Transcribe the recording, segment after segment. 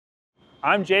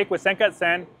I'm Jake with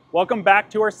SendCutSend. Welcome back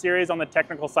to our series on the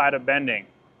technical side of bending.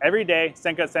 Every day,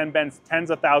 SendCutSend bends tens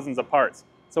of thousands of parts,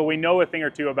 so we know a thing or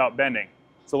two about bending.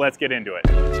 So let's get into it.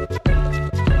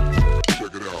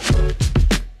 Check it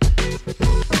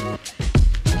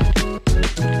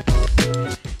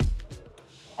out.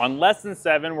 On Lesson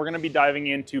 7, we're going to be diving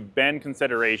into bend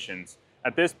considerations.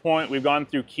 At this point, we've gone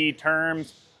through key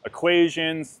terms,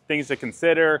 equations, things to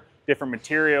consider, different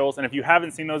materials, and if you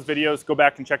haven't seen those videos, go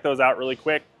back and check those out really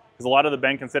quick, because a lot of the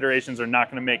bend considerations are not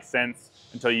going to make sense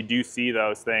until you do see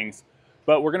those things.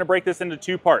 But we're going to break this into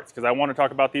two parts, because I want to talk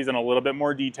about these in a little bit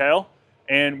more detail.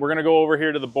 And we're going to go over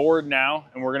here to the board now,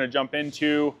 and we're going to jump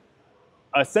into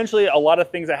essentially a lot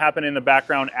of things that happen in the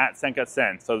background at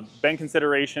SendCutSend. So bend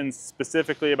considerations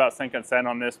specifically about SendCutSend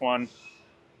on this one.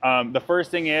 The first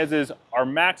thing is our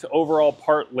max overall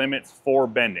part limits for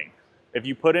bending. If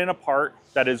you put in a part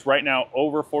that is right now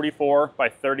over 44 by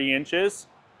 30 inches,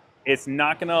 it's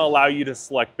not going to allow you to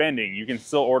select bending. You can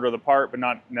still order the part, but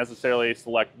not necessarily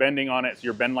select bending on it, so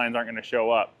your bend lines aren't going to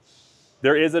show up.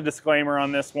 There is a disclaimer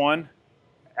on this one.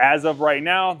 As of right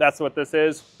now, that's what this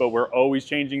is, but we're always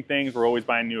changing things. We're always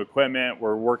buying new equipment.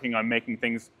 We're working on making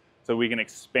things so we can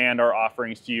expand our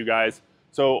offerings to you guys.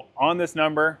 So on this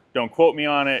number, don't quote me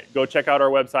on it. Go check out our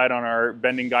website on our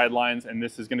bending guidelines, and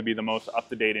this is going to be the most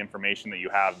up-to-date information that you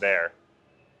have there.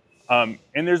 And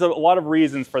there's a lot of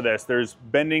reasons for this. There's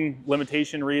bending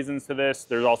limitation reasons to this.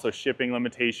 There's also shipping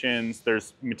limitations.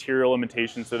 There's material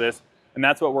limitations to this. And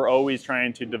that's what we're always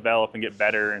trying to develop and get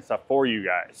better and stuff for you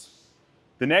guys.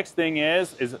 The next thing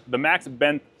is the max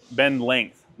bend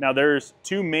length. Now there's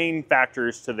two main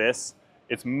factors to this.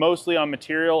 It's mostly on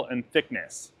material and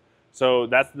thickness. So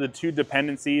that's the two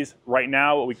dependencies. Right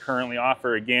now, what we currently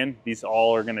offer, again, these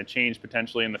all are going to change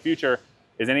potentially in the future,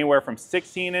 is anywhere from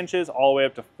 16 inches all the way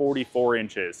up to 44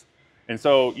 inches. And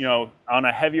so, you know, on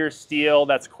a heavier steel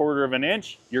that's 1/4 of an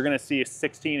inch, you're going to see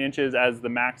 16 inches as the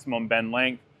maximum bend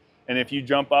length. And if you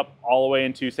jump up all the way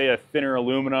into, say, a thinner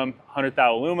aluminum, 100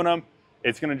 thou aluminum,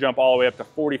 it's going to jump all the way up to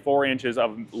 44 inches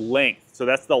of length. So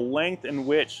that's the length in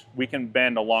which we can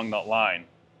bend along that line.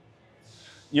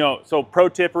 You know, so pro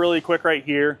tip really quick right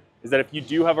here is that if you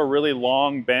do have a really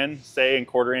long bend, say in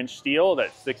 1/4 inch steel,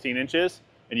 that's 16 inches,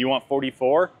 and you want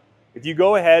 44, if you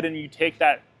go ahead and you take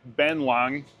that bend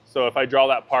line, so if I draw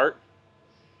that part,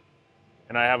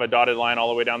 and I have a dotted line all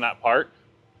the way down that part,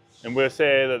 and we'll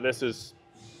say that this is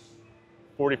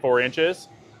 44 inches,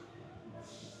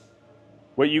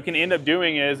 what you can end up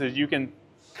doing is you can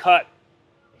cut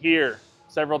here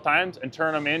several times and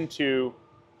turn them into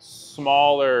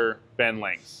smaller bend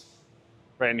lengths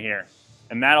right in here.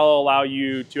 And that'll allow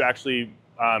you to actually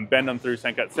bend them through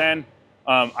SendCutSend.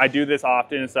 I do this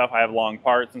often and stuff. I have long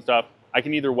parts and stuff. I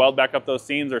can either weld back up those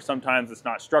seams, or sometimes it's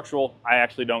not structural. I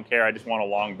actually don't care. I just want a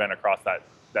long bend across that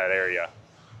area.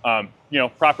 You know,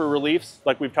 proper reliefs,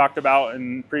 like we've talked about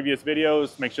in previous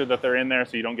videos, make sure that they're in there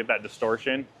so you don't get that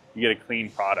distortion. You get a clean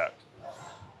product.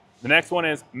 The next one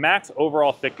is max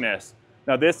overall thickness.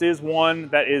 Now this is one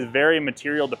that is very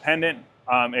material dependent.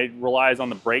 It relies on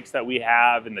the brakes that we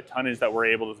have and the tonnage that we're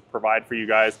able to provide for you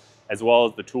guys, as well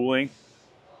as the tooling.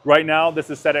 Right now, this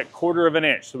is set at 1/4 of an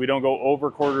inch, so we don't go over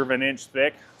 1/4 of an inch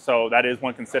thick. So that is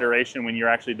one consideration when you're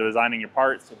actually designing your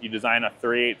parts. If you design a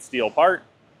 3/8 steel part,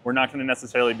 we're not going to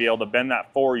necessarily be able to bend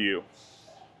that for you.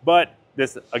 But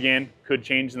this, again, could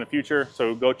change in the future,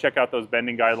 so go check out those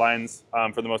bending guidelines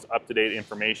for the most up-to-date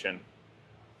information.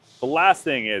 The last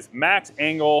thing is max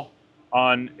angle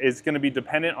is going to be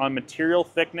dependent on material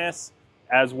thickness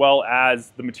as well as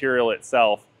the material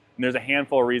itself. And there's a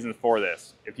handful of reasons for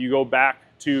this. If you go back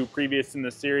to previous in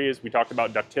the series, we talked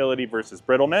about ductility versus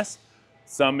brittleness.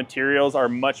 Some materials are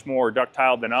much more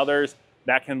ductile than others.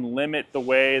 That can limit the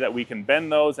way that we can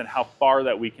bend those and how far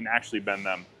that we can actually bend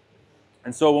them.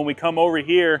 And so when we come over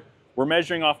here, we're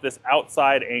measuring off this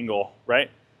outside angle, right?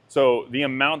 So the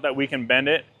amount that we can bend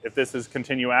it, if this is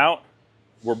continue out,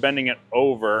 we're bending it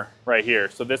over right here.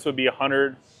 So this would be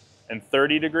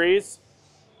 130 degrees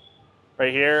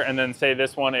right here, and then say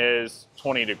this one is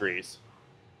 20 degrees.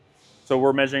 So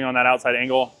we're measuring on that outside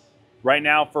angle. Right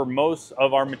now, for most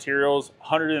of our materials,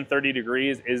 130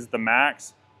 degrees is the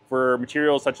max. For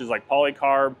materials such as like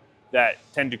polycarb that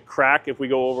tend to crack if we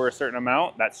go over a certain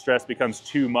amount, that stress becomes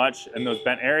too much in those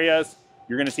bent areas,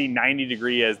 you're gonna see 90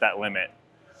 degree as that limit.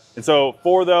 And so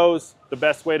for those, the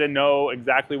best way to know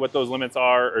exactly what those limits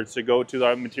are is to go to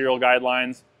the material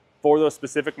guidelines. For those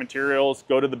specific materials,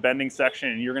 go to the bending section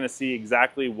and you're gonna see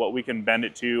exactly what we can bend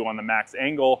it to on the max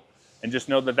angle, and just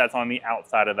know that that's on the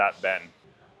outside of that bend.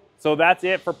 So that's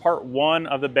it for part 1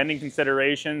 of the bending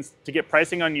considerations. To get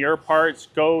pricing on your parts,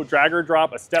 go drag or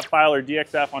drop a step file or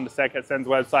DXF onto SendCutSend's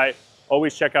website.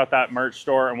 Always check out that merch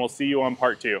store, and we'll see you on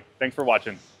part 2. Thanks for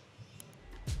watching.